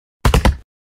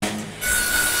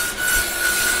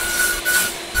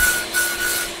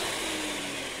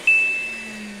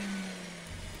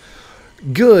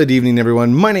Good evening,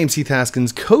 everyone. My name's Heath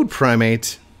Haskins, Code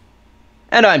Primate.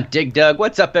 And I'm DigDug.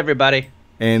 What's up, everybody?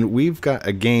 And we've got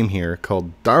a game here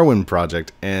called Darwin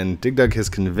Project, and DigDug has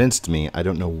convinced me, I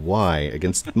don't know why,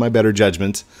 against my better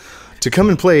judgment, to come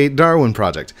and play Darwin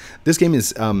Project. This game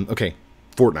is, okay,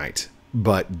 Fortnite,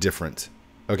 but different.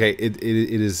 Okay, it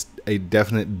is a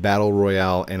definite battle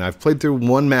royale, and I've played through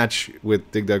one match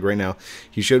with DigDug right now.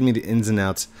 He showed me the ins and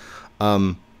outs.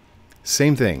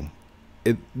 Same thing.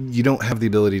 You don't have the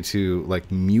ability to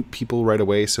like mute people right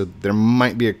away, so there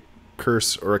might be a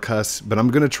curse or a cuss, but I'm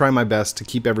going to try my best to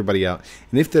keep everybody out.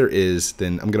 And if there is,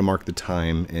 then I'm going to mark the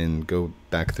time and go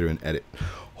back through and edit.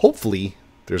 Hopefully,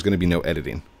 there's going to be no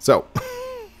editing. So,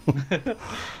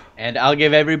 and I'll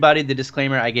give everybody the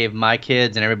disclaimer I gave my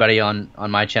kids and everybody on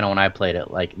my channel when I played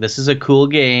it. Like, this is a cool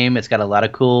game. It's got a lot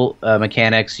of cool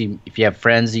mechanics. If you have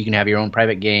friends, you can have your own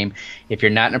private game. If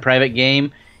you're not in a private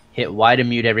game, hit Y to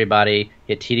mute everybody,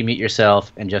 hit T to mute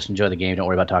yourself, and just enjoy the game. Don't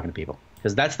worry about talking to people.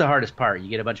 Because that's the hardest part. You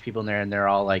get a bunch of people in there, and they're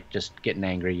all, like, just getting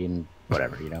angry and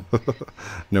whatever, you know?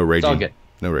 No raging. It's all good.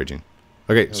 No raging.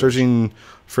 Okay, no searching raging.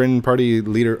 Friend party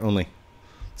leader only.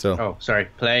 So. Oh, sorry.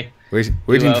 Play.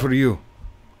 Waiting for you.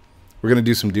 We're going to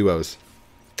do some duos.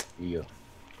 Yeah.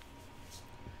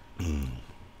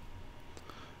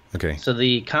 Okay. So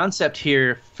the concept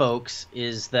here, folks,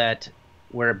 is that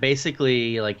we're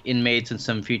basically like inmates in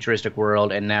some futuristic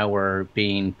world, and now we're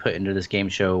being put into this game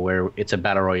show where it's a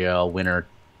battle royale, winner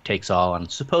takes all,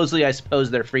 and supposedly, I suppose,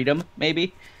 their freedom,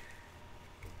 maybe.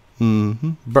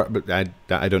 But I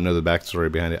don't know the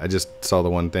backstory behind it. I just saw the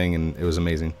one thing, and it was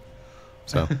amazing.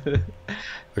 So,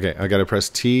 okay, I gotta press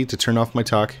T to turn off my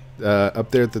talk.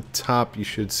 Up there at the top, you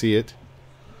should see it.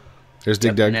 There's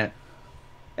DigDug.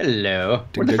 Hello.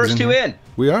 We're the first two in.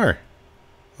 We are.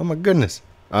 Oh my goodness.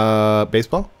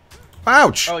 Baseball?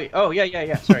 Ouch! Oh,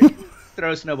 yeah. Sorry.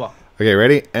 Throw a snowball. Okay,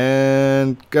 ready?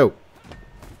 And go.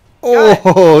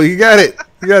 Oh, you got it.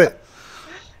 You got it.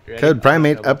 Code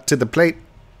Primate up to the plate.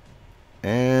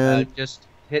 And just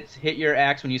hit your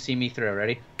axe when you see me throw.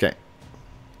 Ready? Okay.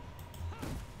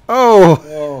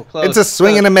 Oh, close. It's a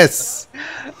swing and a miss.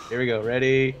 Here we go.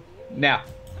 Ready? Now.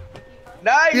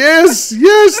 Nice!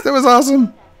 Yes, that was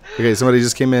awesome. Okay, somebody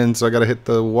just came in, so I gotta hit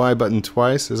the Y button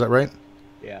twice. Is that right?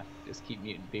 Yeah, just keep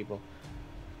muting people.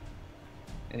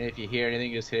 And if you hear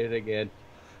anything, just hit it again.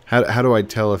 How do I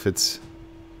tell if it's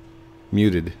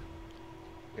muted?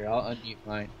 Here, I'll unmute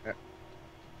mine.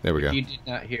 There we go. If you did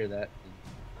not hear that.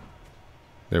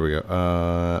 There we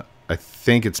go. I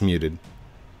think it's muted.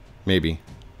 Maybe.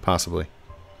 Possibly.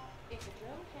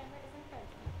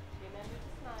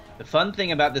 The fun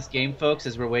thing about this game, folks,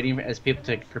 as we're waiting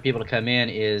for people to come in,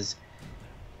 is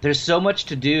there's so much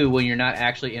to do when you're not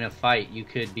actually in a fight. You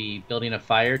could be building a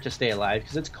fire to stay alive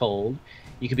because it's cold.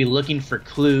 You could be looking for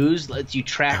clues, lets you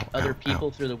track other people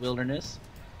through the wilderness.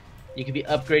 You could be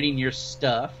upgrading your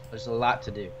stuff. There's a lot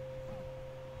to do.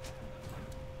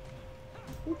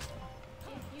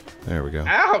 There we go.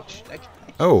 Ouch!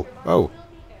 Oh.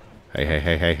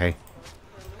 Hey.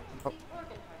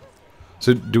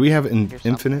 So, do we have an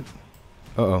infinite?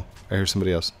 Uh-oh. I hear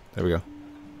somebody else. There we go.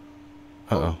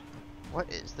 Uh-oh. What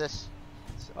is this?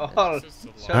 Oh,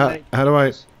 how do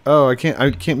I... Oh, I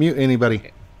can't mute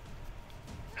anybody.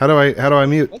 How do I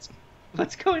mute?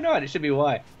 What's going on? It should be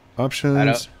Y.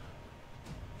 Options.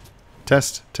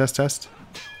 Test.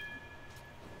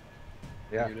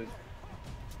 Yeah.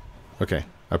 Okay.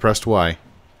 I pressed Y.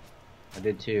 I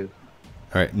did too.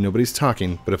 Alright, nobody's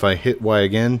talking, but if I hit Y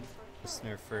again...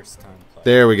 Listener first time play.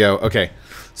 There we go. Okay.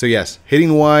 So yes,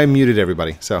 hitting Y muted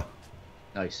everybody. So.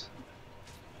 Nice.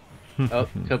 Oh,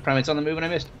 Code Primate's on the move and I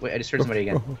missed. Wait, I just heard somebody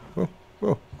again. Whoa.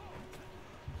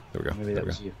 There we go. Maybe that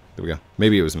was you. There we go.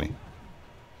 Maybe it was me.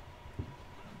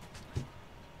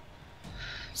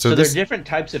 So there are different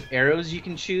types of arrows you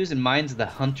can choose, and mine's the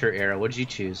hunter arrow. What did you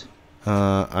choose?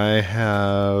 I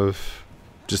have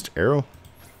just arrow.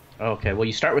 Okay, well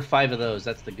you start with 5 of those.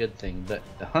 That's the good thing. But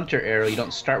the hunter arrow, you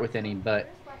don't start with any, but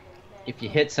if you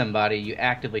hit somebody, you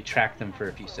actively track them for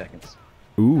a few seconds.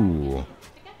 Ooh,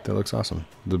 that looks awesome.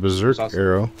 The berserk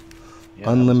arrow,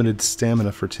 unlimited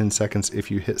stamina for 10 seconds if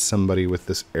you hit somebody with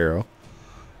this arrow.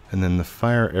 And then the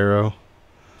fire arrow,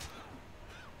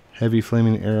 heavy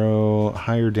flaming arrow,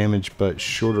 higher damage but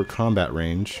shorter combat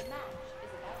range.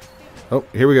 Oh,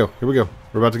 here we go. We're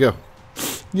about to go.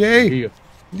 Yay!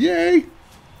 Yay!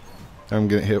 I'm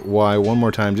going to hit Y one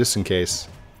more time just in case.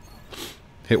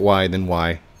 Hit Y, then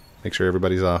Y. Make sure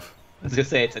everybody's off. I was going to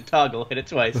say, it's a toggle. Hit it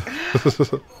twice.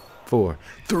 4,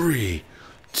 3,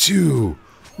 2,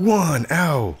 1.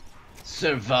 Ow!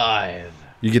 Survive.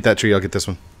 You get that tree, I'll get this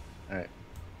one. Alright.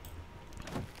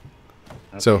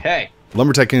 So, okay.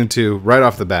 Lumber Tycoon 2, right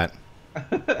off the bat.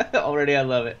 Already, I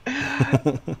love it.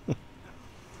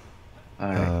 All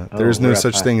right. There's no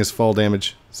such thing as fall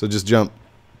damage, so just jump.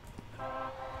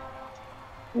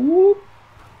 Whoop.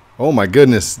 Oh my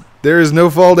goodness, there is no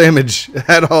fall damage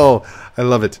at all. I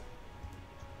love it.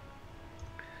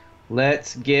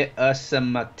 Let's get us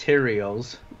some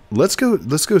materials. Let's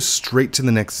go straight to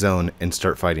the next zone and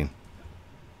start fighting.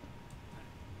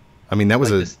 I mean, that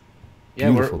was Like a this.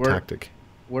 Yeah, beautiful tactic.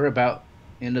 We're about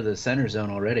into the center zone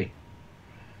already.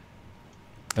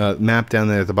 Map down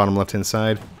there at the bottom left-hand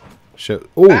side. Show.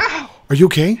 Oh, Ow! Are you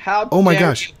okay? How Oh my dare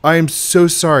gosh, you. I am so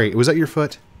sorry. Was that your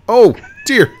foot? Oh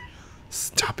dear.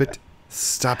 Stop it.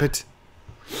 Stop it.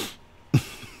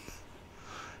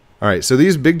 All right, so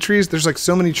these big trees, there's like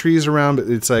so many trees around, but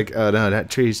it's like, no,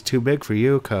 that tree's too big for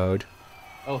you, Code.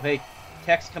 Oh, hey,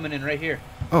 text coming in right here.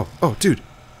 Oh, dude,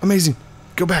 amazing.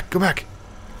 Go back.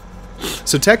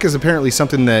 So tech is apparently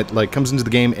something that like comes into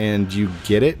the game and you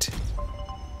get it.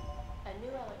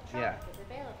 Yeah.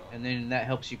 And then that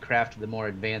helps you craft the more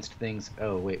advanced things.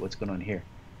 Oh, wait, what's going on here?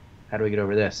 How do we get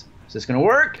over this? Is this going to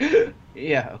work?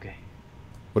 Yeah, okay.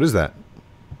 What is that?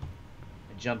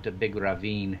 I jumped a big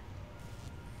ravine.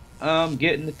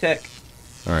 Getting the tech.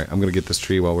 All right, I'm going to get this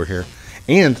tree while we're here.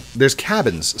 And there's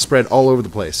cabins spread all over the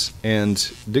place. And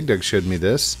DigDug showed me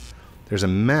this. There's a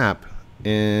map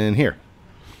in here.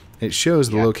 It shows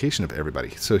the location of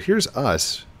everybody. So here's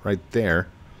us right there.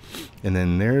 And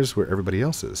then there's where everybody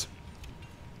else is.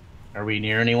 Are we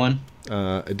near anyone?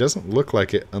 It doesn't look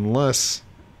like it unless...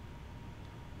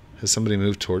 Has somebody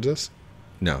moved towards us?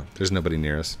 No, there's nobody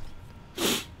near us.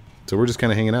 So we're just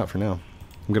kind of hanging out for now.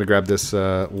 I'm going to grab this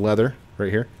leather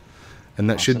right here. And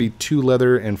that should be 2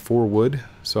 leather and 4 wood.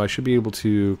 So I should be able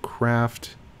to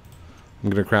craft...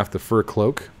 I'm going to craft the fur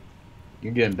cloak.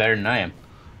 You're doing better than I am.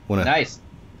 Nice.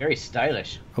 Very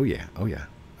stylish. Oh, yeah. Oh, yeah.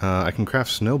 I can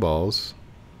craft snowballs.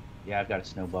 Yeah, I've got a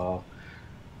snowball.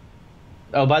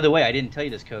 Oh, by the way, I didn't tell you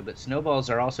this code, but snowballs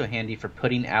are also handy for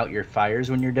putting out your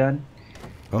fires when you're done.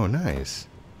 Oh, nice.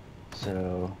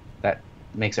 So that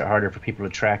makes it harder for people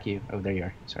to track you. Oh, there you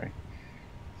are. Sorry.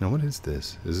 Now, what is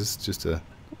this? Is this just a...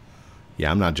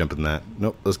 Yeah, I'm not jumping that.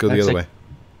 Nope, let's go the other way.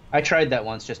 I tried that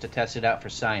once just to test it out for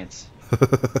science.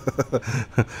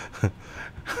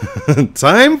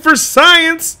 Time for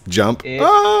science! Jump.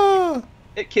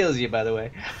 It kills you, by the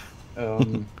way.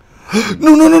 No.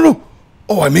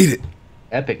 Oh, I made it.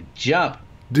 Epic jump.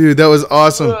 Dude, that was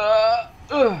awesome.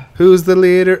 Who's the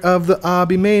leader of the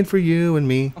obby made for you and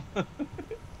me?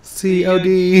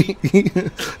 COD.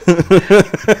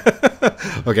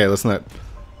 Okay, let's not.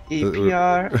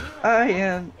 EPRIME.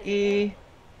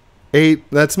 8,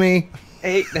 that's me.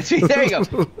 8, that's me. There you go.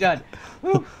 Done.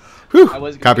 Whew. I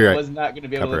was not going to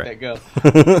be able to let that go.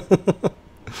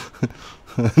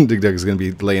 DigDug is going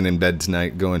to be laying in bed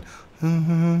tonight going...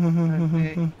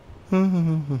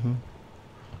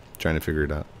 Trying to figure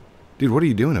it out. Dude, what are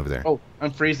you doing over there? Oh,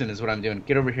 I'm freezing is what I'm doing.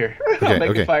 Get over here. Okay, I'll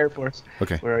make a fire for us.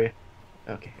 Okay. Where are you?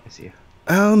 Okay, I see you.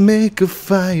 I'll make a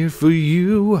fire for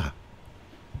you.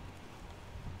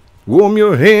 Warm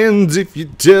your hands if you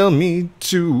tell me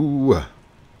to.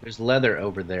 There's leather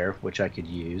over there, which I could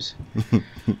use.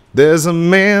 There's a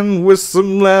man with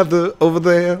some leather over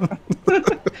there. All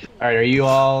right, are you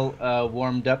all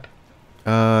warmed up?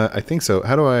 I think so.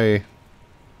 How do I...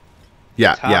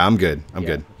 Yeah, I'm good. I'm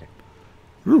good.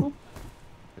 Okay.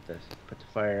 Put the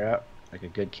fire out like a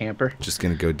good camper. Just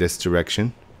gonna go this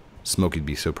direction. Smokey'd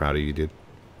be so proud of you, dude.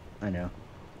 I know.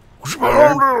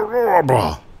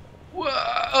 Whoa,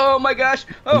 oh my gosh!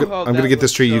 I'm gonna get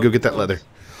this tree. You go get that leather.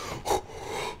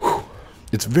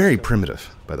 It's very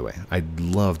primitive, by the way. I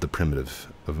love the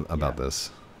primitive about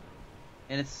this.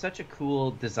 And it's such a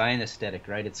cool design aesthetic,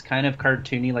 right? It's kind of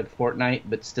cartoony like Fortnite,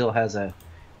 but still has a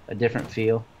different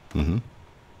feel. Mm-hmm.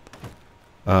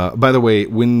 By the way,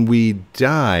 when we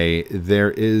die, there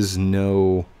is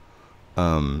no...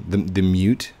 the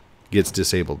mute gets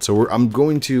disabled. So I'm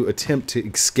going to attempt to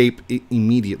escape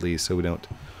immediately so we don't,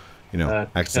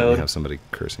 accidentally have somebody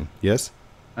cursing. Yes?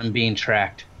 I'm being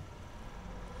tracked.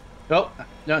 Oh,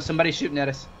 no, somebody's shooting at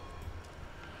us.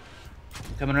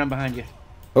 Coming around behind you.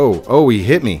 Oh, he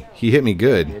hit me. He hit me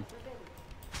good.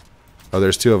 Oh,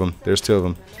 there's 2 of them. There's 2 of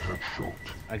them.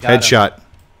 I got Headshot. Him.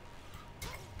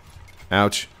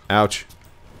 Ouch. Ouch.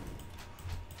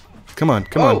 Come on.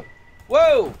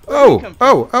 Whoa!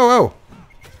 Oh!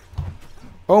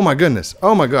 Oh my goodness.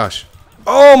 Oh my gosh.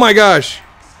 Oh my gosh.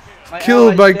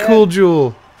 Killed by dead. Cool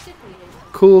Jewel.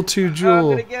 Cool 2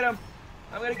 Jewel. I'm gonna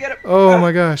get him. Oh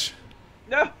my gosh.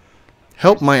 No.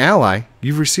 Help my ally.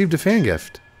 You've received a fan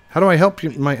gift. How do I help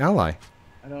my ally?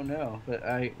 I don't know, but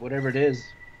whatever it is,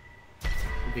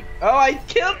 Oh, I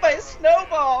killed my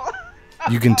snowball.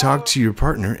 You can talk to your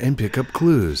partner and pick up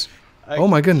clues. Oh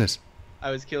my goodness.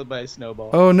 I was killed by a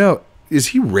snowball. Oh no. Is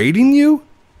he raiding you?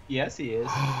 Yes, he is.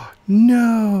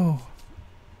 No.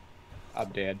 I'm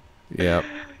dead. Yeah.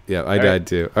 Yeah, I died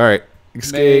too. All right.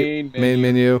 Escape. Main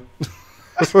menu.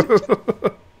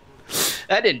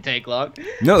 That didn't take long.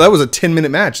 No, that was a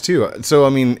 10-minute match too. So I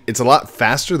mean, it's a lot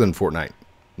faster than Fortnite.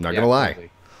 I'm not gonna lie.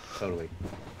 Totally.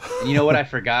 And you know what I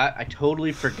forgot? I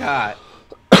totally forgot.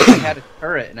 I had a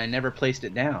turret and I never placed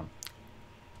it down.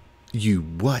 You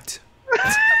what?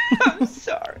 I'm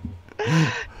sorry.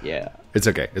 Yeah. It's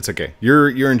okay. It's okay.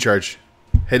 You're in charge.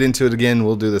 Head into it again.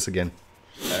 We'll do this again.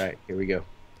 All right, here we go.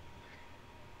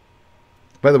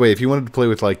 By the way, if you wanted to play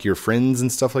with like your friends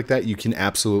and stuff like that, you can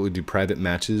absolutely do private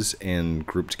matches and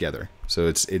group together.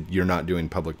 So you're not doing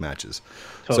public matches.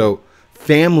 Totally. So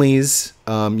families,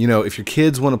 you know, if your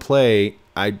kids want to play,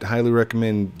 I highly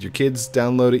recommend your kids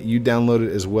download it. You download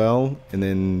it as well, and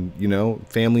then you know,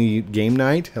 family game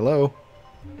night. Hello.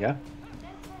 Yeah.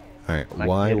 All right. My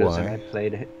Why? I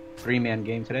played a 3-man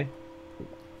game today.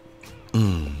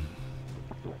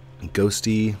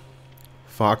 Ghosty,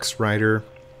 Fox Rider.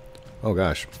 Oh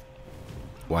gosh.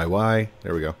 Why?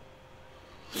 There we go.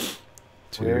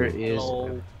 Where is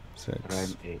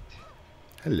 6. 8?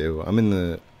 Hello. I'm in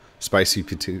the spicy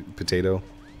potato.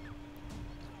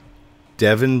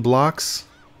 Devon blocks.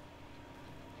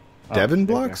 Oh, Devon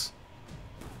blocks.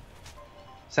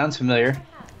 Sounds familiar.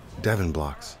 Devon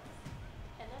blocks.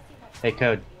 Hey,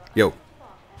 Code. Yo.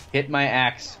 Hit my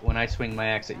axe when I swing my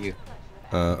axe at you.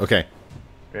 Okay.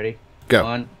 Ready? Go.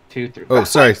 1, 2, 3. Oh,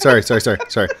 sorry.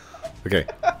 Okay.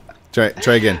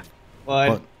 Try again.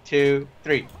 1, 2,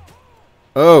 3.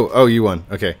 Oh, you won.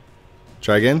 Okay.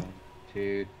 Try again. 1,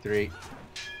 2, 3.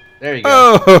 There you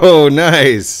go. Oh,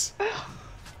 nice.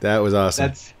 That was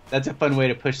awesome. That's a fun way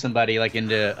to push somebody like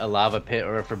into a lava pit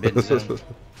or a forbidden zone.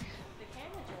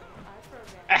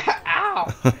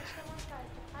 Ow!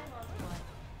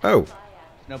 Oh.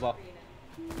 Snowball.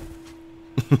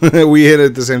 We hit it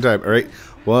at the same time. All right.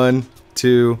 1,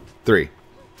 2, 3.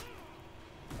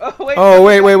 Oh,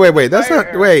 wait. That's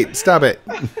not. Wait, stop it.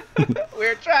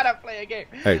 We're trying to play a game.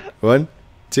 All right. 1,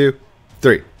 2,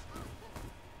 3.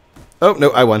 Oh,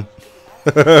 no, I won.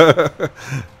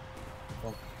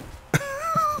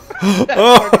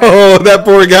 Oh, that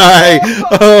poor guy.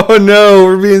 Oh, no,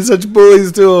 we're being such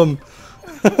bullies to him.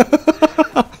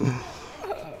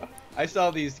 I saw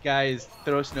these guys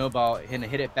throw a snowball and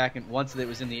hit it back, and once it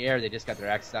was in the air, they just got their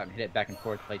axes out and hit it back and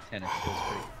forth, played tennis. It was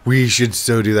pretty. We should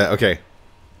so do that. Okay.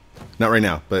 Not right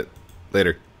now, but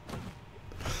later.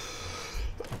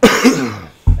 I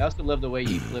also love the way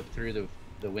you flip through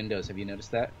the windows. Have you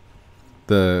noticed that?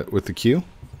 With the Q?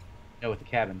 No, with the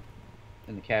cabin.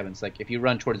 In the cabins, like if you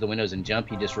run towards the windows and jump,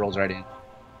 he just rolls right in.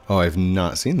 Oh, I've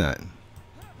not seen that.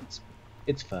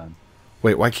 It's fun.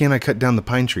 Wait, why can't I cut down the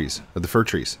pine trees or the fir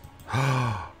trees?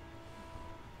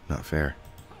 Not fair.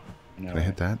 No, Can I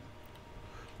hit that?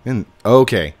 And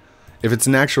okay, if it's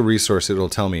an actual resource, it'll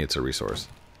tell me it's a resource.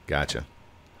 Gotcha.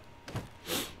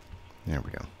 There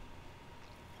we go.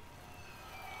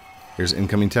 Here's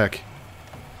incoming tech.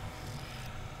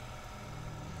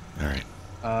 All right.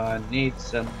 Need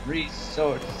some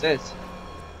resources.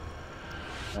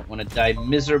 Don't want to die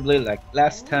miserably like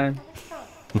last time.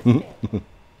 I've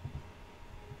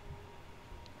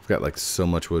got like so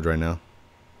much wood right now.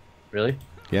 Really?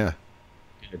 Yeah.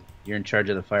 Good. You're in charge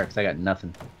of the fire because I got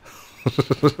nothing.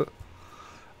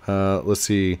 Let's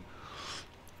see.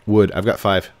 Wood. I've got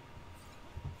 5.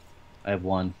 I have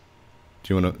 1.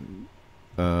 Do you want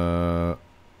to?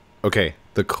 Okay.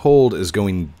 The cold is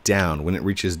going down. When it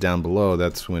reaches down below,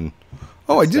 that's when.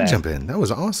 Oh, I did jump in. That was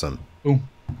awesome. Boom.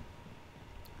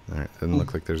 All right. Doesn't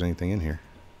look like there's anything in here.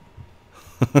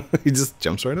 He just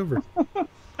jumps right over.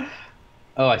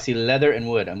 Oh, I see leather and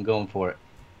wood. I'm going for it.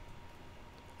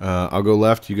 I'll go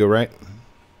left. You go right.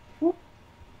 Oh,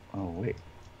 wait.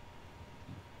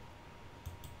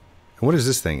 What is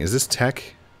this thing? Is this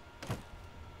tech?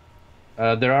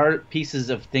 There are pieces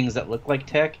of things that look like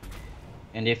tech,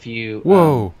 and if you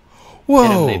whoa,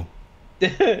 whoa!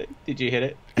 Did you hit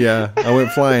it? Yeah, I went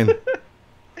flying.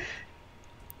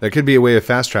 That could be a way of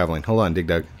fast traveling. Hold on,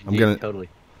 DigDug. I'm gonna totally.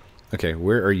 Okay,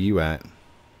 where are you at?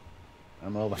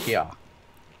 I'm over here.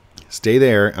 Stay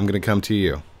there. I'm gonna come to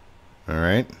you. All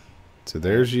right. So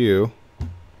there's you.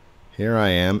 Here I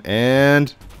am,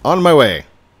 and on my way.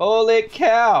 Holy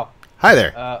cow! Hi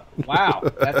there. Wow,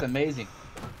 that's amazing.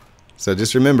 So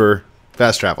just remember,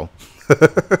 fast travel. All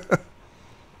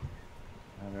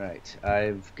right,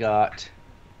 I've got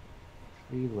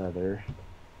 3 leather.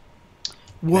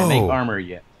 Whoa! Can I make armor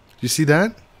yet? You see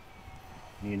that?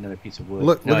 Need another piece of wood.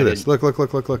 Look, No, look I at this. didn't.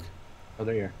 Look. Oh,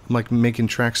 there you are. I'm like making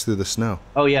tracks through the snow.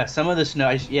 Oh yeah, some of the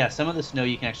snow. Yeah, some of the snow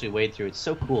you can actually wade through. It's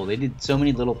so cool. They did so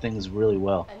many little things really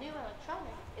well. A new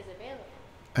electronic is available.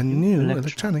 A new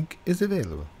electronic is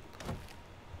available.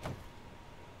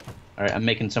 All right, I'm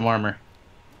making some armor.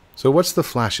 So what's the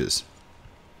flashes?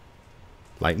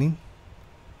 Lightning?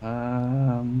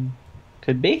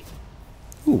 Could be.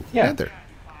 Ooh, Yeah. Panther. Death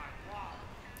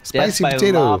Spicy by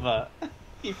potato. lava.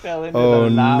 He fell into Oh the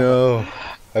lava. no.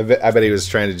 I bet he was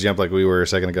trying to jump like we were a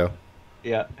second ago.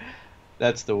 Yeah,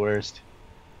 that's the worst.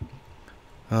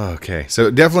 Okay,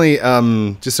 so definitely,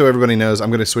 just so everybody knows, I'm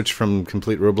going to switch from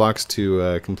complete Roblox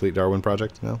to complete Darwin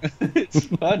Project now. It's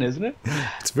fun, isn't it?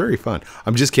 It's very fun.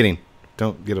 I'm just kidding.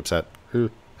 Don't get upset. I'm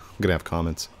going to have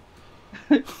comments.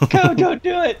 Go, don't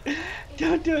do it.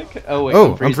 Don't do it. Oh wait.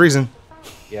 Oh, I'm freezing.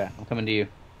 Yeah, I'm coming to you.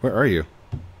 Where are you?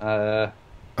 Oh,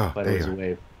 Oh, but there it was you a are.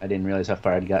 wave. I didn't realize how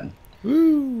far I'd gotten.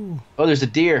 Woo! Oh, there's a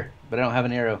deer, but I don't have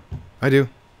an arrow. I do.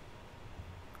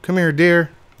 Come here, deer.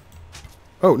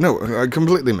 Oh, no, I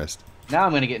completely missed. Now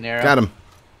I'm gonna get an arrow. Got him.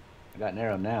 I got an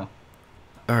arrow now.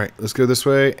 All right, let's go this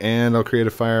way, and I'll create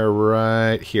a fire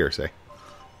right here, say.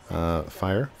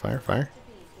 Fire.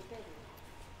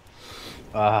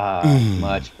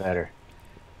 Much better.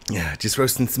 Yeah, just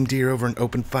roasting some deer over an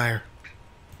open fire.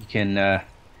 You can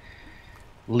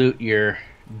loot your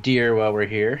deer while we're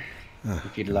here,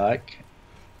 if you'd like.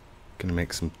 Gonna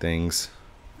make some things.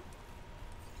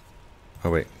 Oh,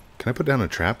 wait. Can I put down a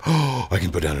trap? Oh, I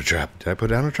can put down a trap. Did I put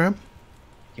down a trap?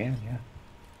 Yeah.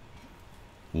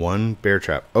 One bear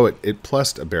trap. Oh, it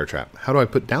plussed a bear trap. How do I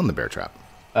put down the bear trap?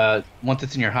 Once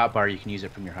it's in your hotbar, you can use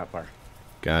it from your hotbar.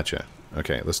 Gotcha.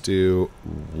 Okay, let's do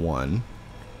one.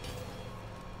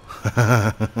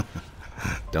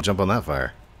 Don't jump on that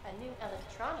fire. A new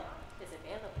electronic is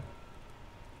available.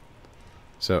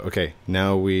 So, okay,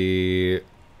 now we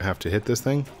have to hit this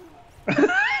thing.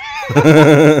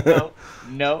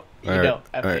 No, you All right, don't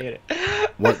have all to right. hit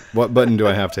it. What button do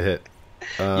I have to hit?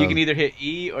 You can either hit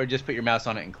E or just put your mouse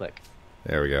on it and click.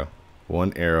 There we go.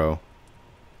 One arrow.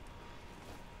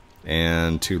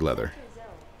 And 2 leather.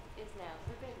 Center zone is now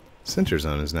forbidden. Center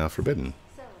zone is now forbidden.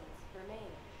 Zones remain.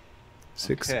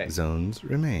 6 Okay. zones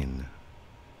remain.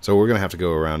 So we're going to have to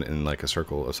go around in like a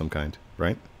circle of some kind,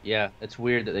 right? Yeah, it's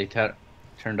weird that they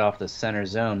turned off the center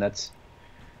zone. That's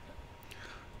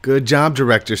Good job,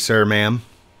 director, sir, ma'am.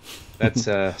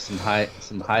 some high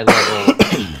level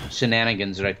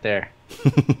shenanigans right there.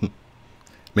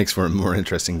 Makes for a more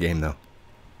interesting game, though.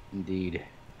 Indeed.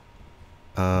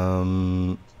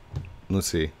 Let's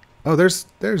see. Oh, there's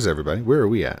everybody. Where are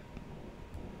we at?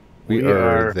 We We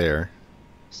are are- there.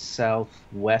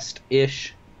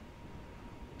 Southwest-ish.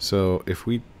 So if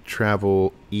we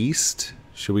travel east,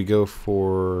 should we go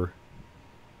for?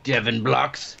 Devon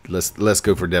blocks. Let's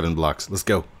go for Devon blocks. Let's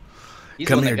go. He's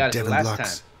Come the one here, that got us the Devon last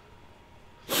blocks.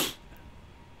 time.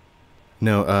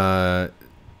 No,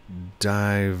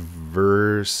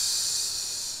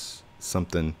 diverse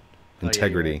something. Oh, yeah, you're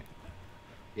Integrity right.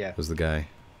 Yeah. was the guy.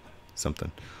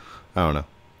 Something. I don't know.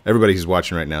 Everybody who's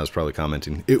watching right now is probably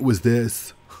commenting. It was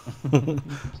this.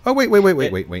 Oh wait.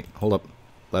 Hold up.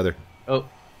 Leather. Oh,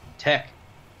 tech.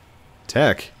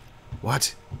 Tech.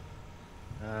 What?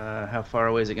 How far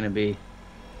away is it going to be?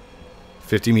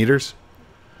 50 meters?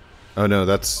 Oh no,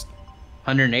 that's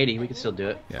 180. We can still do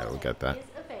it. yeah. We got that. Is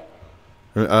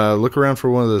available. Look around for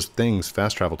one of those things.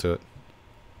 Fast travel to it.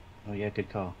 Oh yeah, good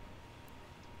call.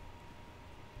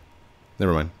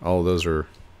 Never mind. All of those are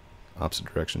opposite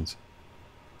directions.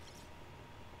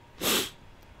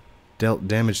 Dealt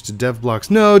damage to dev blocks.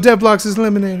 No, dev blocks is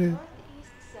eliminated.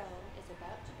 Northeast zone is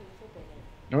about to be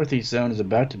forbidden. Northeast zone is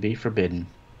about to be forbidden.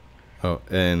 Oh,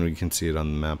 and we can see it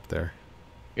on the map there.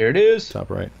 Here it is. Top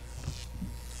right.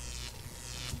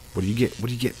 What do you get? What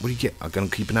do you get? What do you get? I'm gonna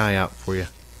keep an eye out for you.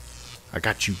 I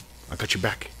got you. I got your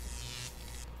back.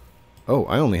 Oh,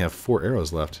 I only have 4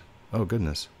 arrows left. Oh,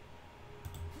 goodness.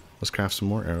 Let's craft some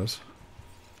more arrows.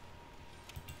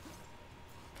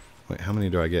 Wait, how many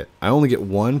do I get? I only get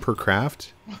 1 per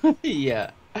craft?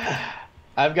 Yeah.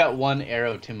 I've got 1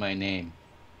 arrow to my name.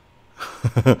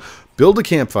 Build a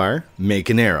campfire, make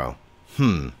an arrow.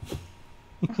 Yeah,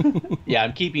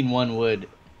 I'm keeping 1 wood.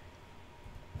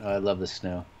 Oh, I love the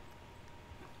snow.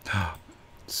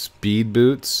 Speed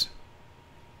boots.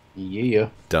 Yeah.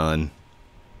 Done.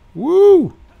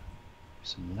 Woo!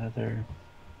 Some leather.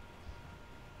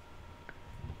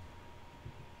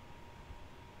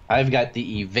 I've got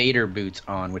the evader boots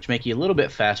on, which make you a little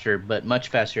bit faster, but much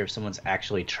faster if someone's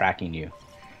actually tracking you.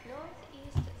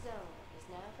 Northeast zone is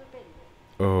now forbidden.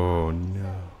 Oh, no.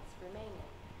 Zones remaining.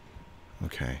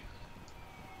 Okay.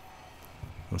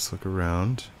 Let's look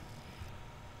around.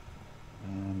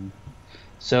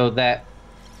 So that,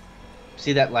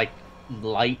 see that like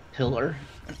light pillar?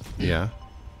 Yeah.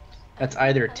 That's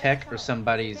either tech or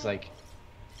somebody's like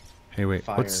Hey, wait.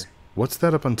 fire. What's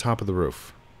that up on top of the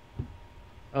roof?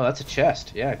 Oh, that's a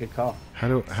chest. Yeah, good call. How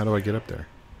do I get up there?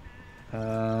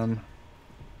 I'm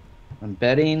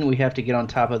betting we have to get on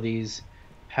top of these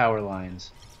power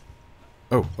lines.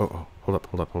 Oh.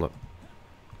 Hold up.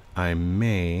 I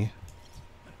may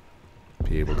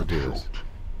be able to do this.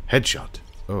 Headshot.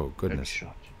 Oh, goodness.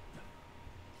 Headshot.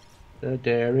 The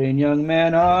daring young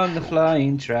man on the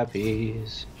flying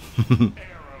trapeze. 6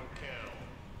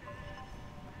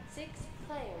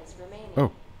 players remaining.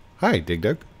 Oh. Hi,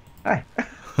 DigDug. Hi.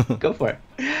 Go for it.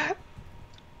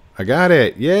 I got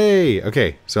it. Yay.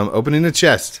 Okay, so I'm opening a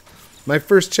chest. My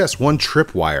first chest. 1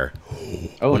 tripwire.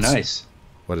 Oh, nice.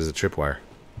 What is a tripwire?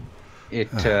 It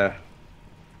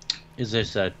is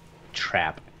this a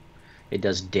trap. It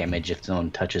does damage if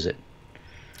someone touches it.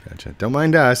 Gotcha. Don't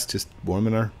mind us. Just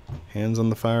warming our hands on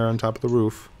the fire on top of the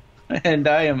roof. And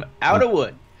I am out of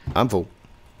wood. I'm full.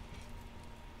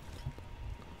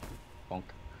 Bonk.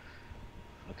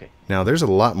 Okay. Now, there's a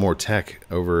lot more tech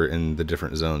over in the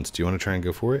different zones. Do you want to try and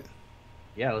go for it?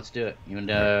 Yeah, let's do it. And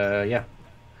yeah.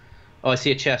 Oh, I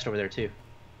see a chest over there too.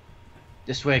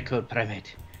 This way, Code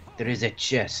Private. There is a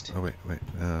chest. Oh, wait.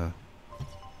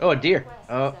 Oh, a deer. West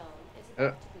Oh, zone is about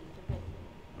to be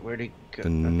forbidden. where'd he go? The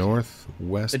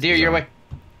northwest The deer, your zone.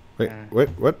 way. Wait,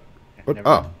 what? Never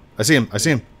Oh, mind. I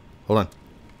see him. Hold on.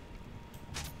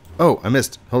 Oh, I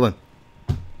missed. Hold on.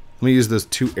 Let me use those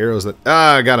 2 arrows that...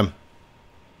 Ah, I got him.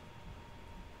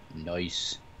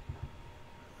 Nice.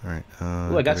 All right.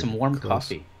 Ooh, I got some warm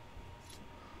coffee.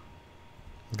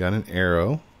 Got an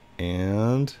arrow,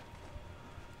 and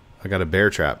I got a bear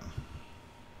trap.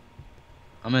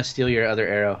 I'm gonna steal your other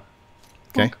arrow.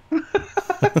 Okay.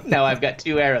 Now I've got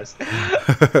 2 arrows.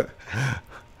 I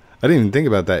didn't even think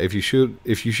about that. If you shoot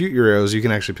your arrows, you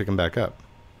can actually pick them back up.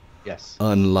 Yes.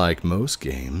 Unlike most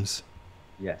games.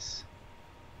 Yes.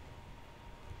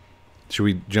 Should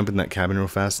we jump in that cabin real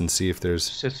fast and see if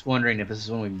there's... Just wondering if this is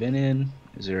one we've been in.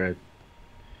 Is there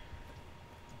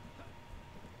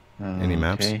a... any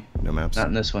maps? Okay. No maps? Not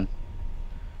in this one.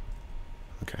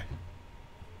 Okay.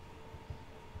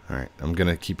 Alright, I'm going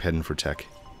to keep heading for tech.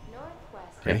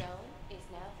 Northwest Ready? zone is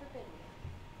now forbidden.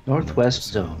 Northwest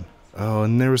zone. Oh,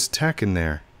 and there was tech in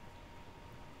there.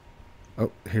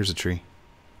 Oh, here's a tree.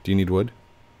 Do you need wood?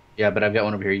 Yeah, but I've got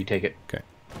one over here. You take it. Okay.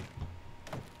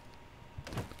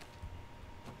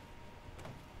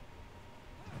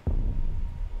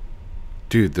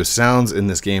 Dude, the sounds in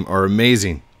this game are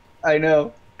amazing. I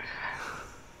know.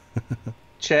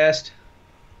 Chest.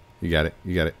 You got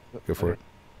it. Go for it.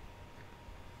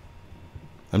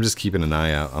 I'm just keeping an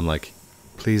eye out. I'm like,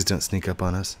 please don't sneak up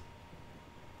on us.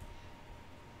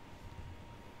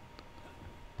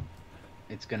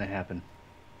 It's gonna happen.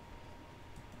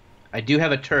 I do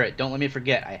have a turret. Don't let me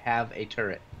forget. I have a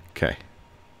turret. Okay.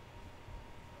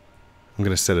 I'm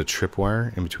going to set a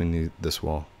tripwire in between this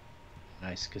wall.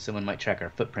 Nice, because someone might track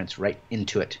our footprints right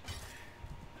into it.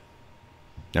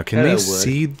 Now, can Hello, they wood.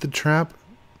 see the trap?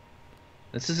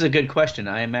 This is a good question.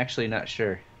 I am actually not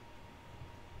sure.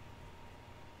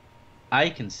 I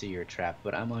can see your trap,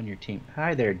 but I'm on your team.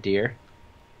 Hi there, deer.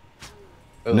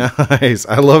 Oh. Nice.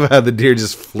 I love how the deer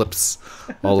just flips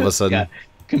all of a sudden. Yeah,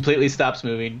 completely stops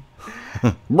moving.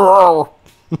 Brrr.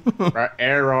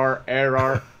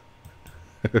 Error.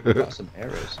 Got some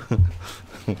arrows.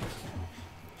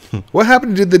 What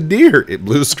happened to the deer? It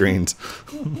blue screens.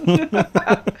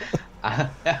 I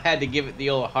had to give it the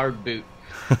old hard boot.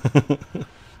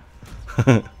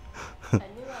 A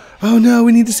new Oh no,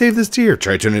 we need to save this deer.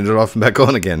 Try turning it off and back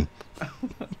on again.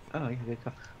 Oh, yeah, good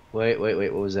call. Wait.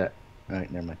 What was that? All right,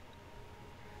 never mind.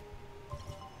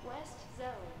 West zone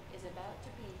is about to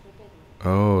be forbidden.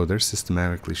 Oh, they're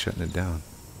systematically shutting it down.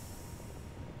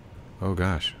 Oh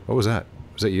gosh. What was that?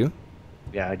 Was that you?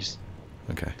 Yeah, I just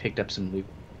Okay. picked up some loot.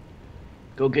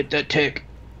 Go get that tick.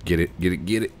 Get it.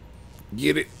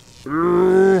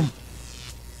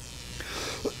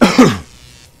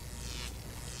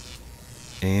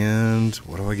 And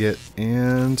what do I get?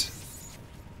 And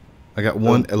I got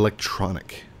one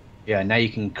electronic. Yeah, now you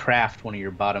can craft one of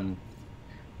your bottom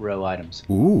row items.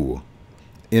 Ooh.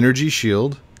 Energy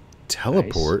shield,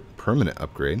 teleport, permanent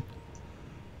upgrade.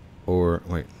 Or,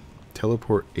 wait,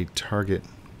 teleport a target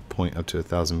point up to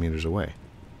 1,000 meters away.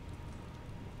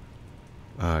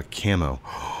 Camo.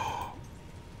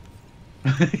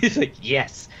 He's like,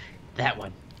 yes, that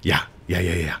one. Yeah.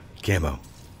 Camo.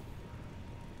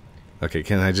 Okay,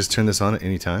 can I just turn this on at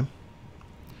any time?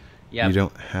 Yeah, You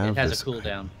don't have it has this a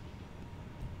cooldown.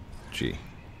 G.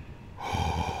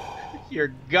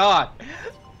 You're gone.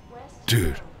 Quest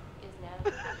Dude. zone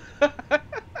is now complete. 3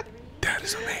 That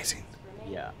is amazing.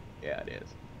 remain. Yeah, it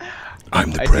is.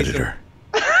 I'm the I see predator.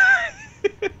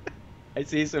 I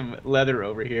see some leather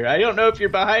over here. I don't know if you're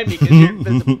behind me because you're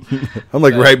invisible. I'm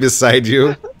like right beside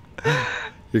you.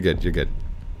 You're good. You're good.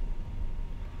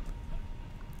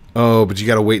 Oh, but you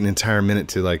gotta wait an entire minute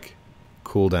to like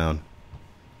cool down.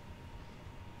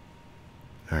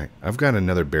 All right, I've got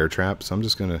another bear trap, so I'm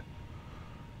just gonna.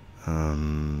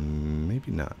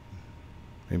 Maybe not.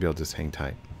 Maybe I'll just hang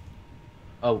tight.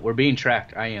 Oh, we're being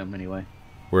tracked. I am anyway.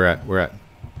 Where at? Where at?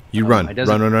 You run. It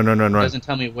Run. Run. Run. Run. Run. It Run. doesn't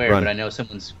tell me where, Run. but I know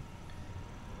someone's.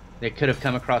 They could have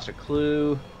come across a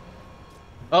clue.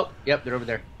 Oh, yep, they're over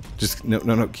there. Just no,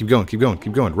 no, no. Keep going. Keep going.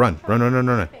 Keep going. Run. Run. Run. Run.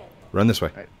 Run. Run. Run this way.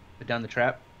 All right, put down the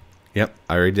trap. Yep,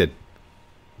 I already did.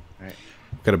 All right,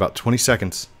 Got about 20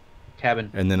 seconds,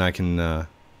 cabin. and then I can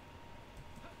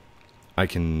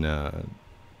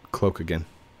cloak again.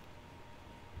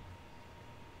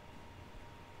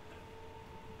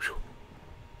 Whew.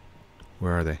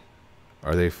 Where are they?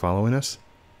 Are they following us?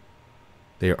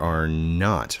 They are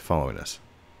not following us.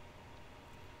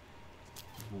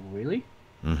 Really?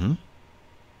 Mm-hmm.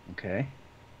 Okay.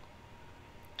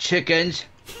 Chickens.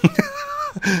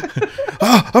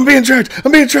 Oh, I'm being tracked.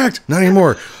 I'm being tracked. Not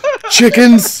anymore.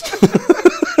 Chickens.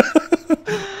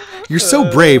 You're so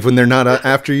brave when they're not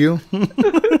after you.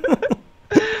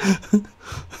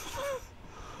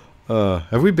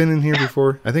 Have we been in here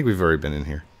before? I think we've already been in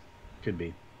here. Could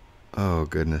be. Oh,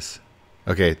 goodness.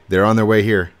 Okay, they're on their way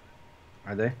here.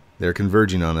 Are they? They're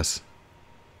converging on us.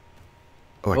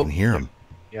 Oh, I Oh, can hear them.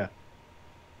 Yeah.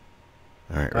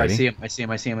 All right, Oh, I ready? see him. I see him.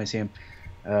 I see him. I see him.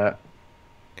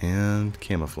 And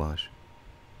camouflage.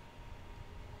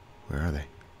 Where are they?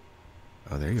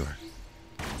 Oh, there you are.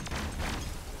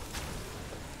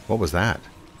 What was that?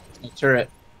 A turret.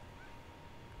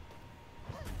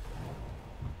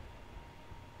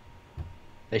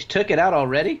 They took it out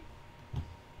already?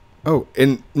 Oh,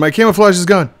 and my camouflage is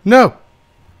gone. No.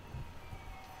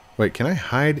 Wait, can I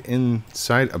hide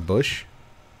inside a bush?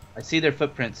 I see their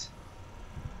footprints.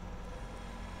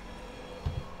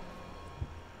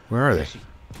 Where are they? Yes, you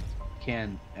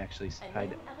can actually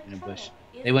hide in a bush.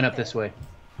 They went up this way.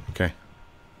 Okay.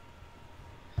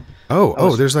 Oh,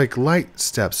 was- there's like light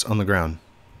steps on the ground.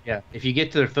 Yeah. If you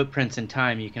get to their footprints in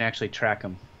time, you can actually track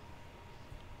them.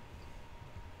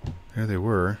 There they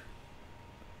were.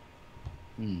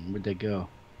 Where'd they go?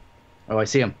 Oh, I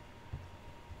see them.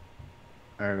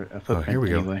 Or a Oh, footprint. here we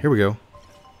go. Anyway. Here we go.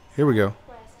 Here we go.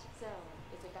 Quest zone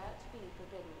is about to be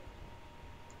forbidden.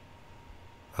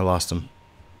 I lost them.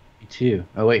 Me too.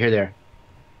 Oh, wait, here they are.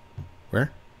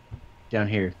 Where? Down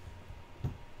here.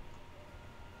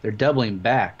 They're doubling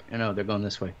back. Oh, no, they're going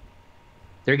this way.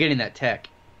 They're getting that tech.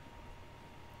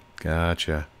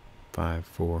 Gotcha. 5,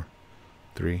 4,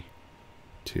 3,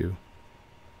 2,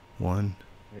 1.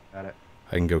 Got it.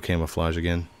 I can go camouflage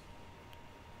again.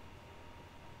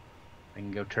 I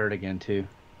can go turret again, too.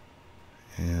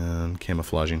 And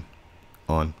camouflaging.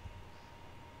 On.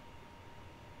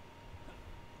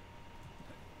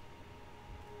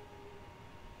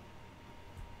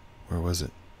 Where was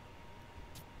it?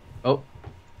 Oh,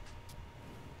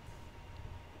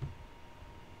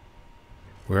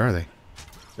 Where are they?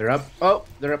 they're up. Oh,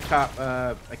 they're up top.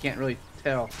 I can't really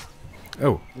tell.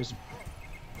 Oh, There's...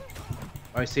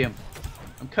 Oh, I see them.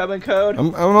 I'm coming, Code.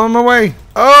 I'm on my way.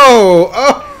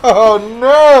 Oh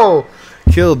no!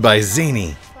 Killed by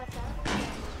Zany.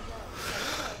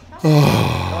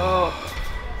 Oh,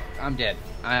 I'm dead.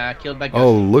 Killed by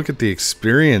Oh, Ghost. look at the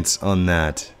experience on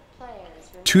that. Players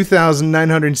remain.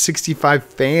 2,965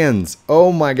 fans.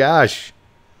 Oh my gosh.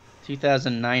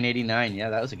 2009-89. Yeah,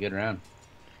 that was a good round.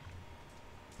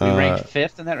 We Uh, ranked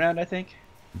 5th in that round, I think.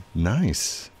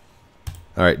 Nice.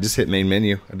 All right, just hit main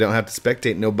menu. I don't have to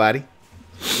spectate nobody.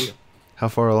 How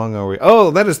far along are we?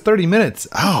 Oh, that is 30 minutes.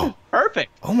 Oh,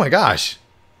 Perfect. oh my gosh.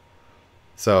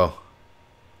 So,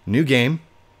 new game,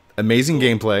 amazing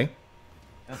gameplay.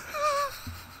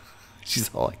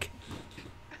 She's all like,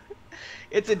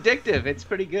 It's addictive. It's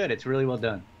pretty good. It's really well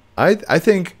done. I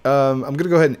think I'm gonna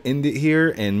go ahead and end it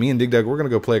here, and me and DigDug, we're gonna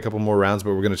go play a couple more rounds,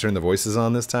 but we're gonna turn the voices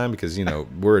on this time because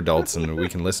we're adults and we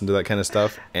can listen to that kind of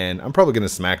stuff. And I'm probably gonna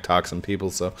smack talk some people.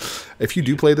 So if you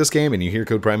do play this game and you hear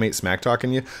Code Primate smack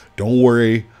talking you, don't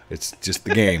worry, it's just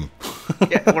the game.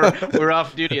 Yeah, we're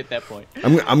off duty at that point.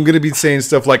 I'm gonna be saying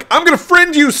stuff like, "I'm gonna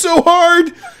friend you so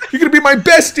hard, you're gonna be my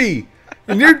bestie,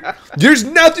 and there's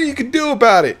nothing you can do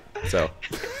about it." So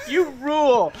You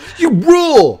rule. you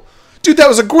rule, dude. That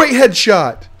was a great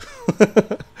headshot.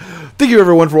 Thank you,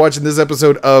 everyone, for watching this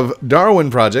episode of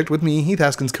Darwin Project with me, Heath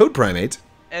Haskins, Code Primate.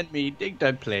 And me,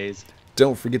 DigDugPlays.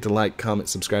 Don't forget to like, comment,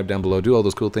 subscribe down below. Do all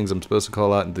those cool things I'm supposed to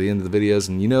call out at the end of the videos.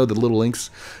 And you know the little links.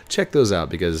 Check those out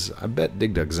because I bet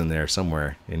DigDug's in there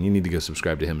somewhere. And you need to go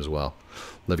subscribe to him as well.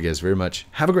 Love you guys very much.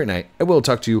 Have a great night. And we'll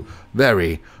talk to you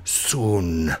very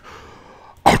soon.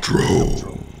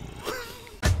 Outro.